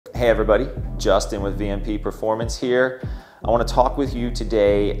Hey everybody, Justin with VMP Performance here. I want to talk with you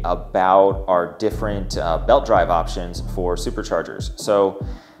today about our different belt drive options for superchargers. So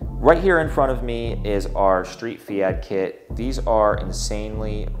right here in front of me is our Street FEAD kit. These are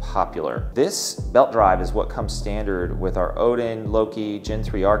insanely popular. This belt drive is what comes standard with our Odin, Loki, Gen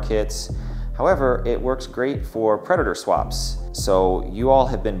 3R kits. However, it works great for Predator swaps. So you all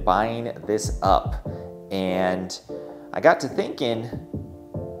have been buying this up, and I got to thinking,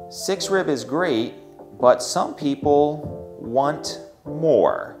 6 rib is great, but some people want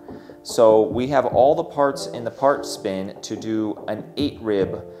more. So we have all the parts in the parts bin to do an 8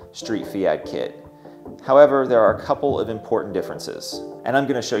 rib Street FEAD kit. However, there are a couple of important differences, and I'm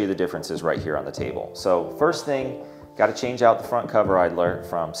going to show you the differences right here on the table. So first thing, got to change out the front cover idler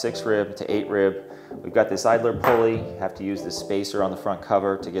from 6 rib to 8 rib. We've got this idler pulley. You have to use the spacer on the front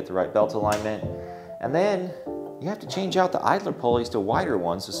cover to get the right belt alignment. And then you have to change out the idler pulleys to wider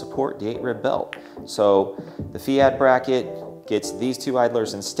ones to support the 8 rib belt. So the FEAD bracket gets these 2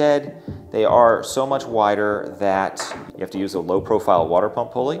 idlers instead. They are so much wider that you have to use a low profile water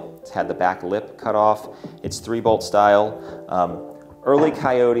pump pulley. It's had the back lip cut off. It's 3-bolt style. Early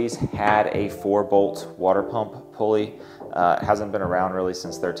Coyotes had a 4-bolt water pump pulley. It hasn't been around really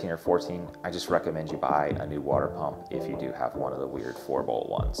since 13 or 14. I just recommend you buy a new water pump if you do have one of the weird 4-bolt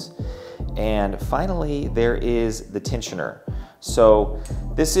ones. And finally, there is the tensioner. So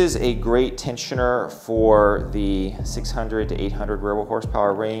this is a great tensioner for the 600 to 800 rear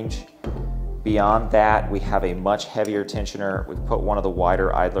horsepower range. Beyond that, we have a much heavier tensioner. We've put one of the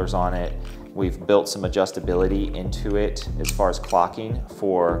wider idlers on it. We've built some adjustability into it as far as clocking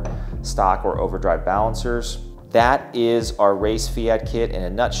for stock or overdrive balancers. That is our race FEAD kit in a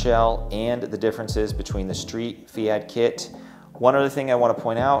nutshell, and the differences between the Street FEAD kit. One other thing I want to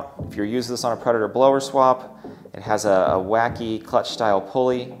point out, if you're using this on a Predator blower swap, it has a wacky clutch style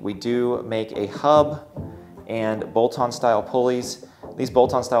pulley. We do make a hub and bolt-on style pulleys. These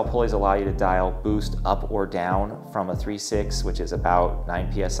bolt-on style pulleys allow you to dial boost up or down from a 3.6, which is about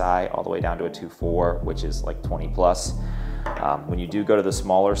 9 PSI, all the way down to a 2.4, which is like 20 plus. When you do go to the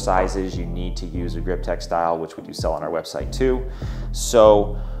smaller sizes, you need to use a grip tech style, which we do sell on our website too.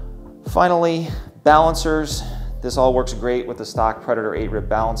 So finally, balancers. This all works great with the stock Predator 8 rib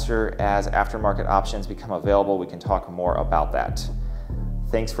balancer. As aftermarket options become available, we can talk more about that.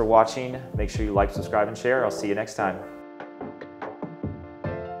 Thanks for watching. Make sure you like, subscribe, and share. I'll see you next time.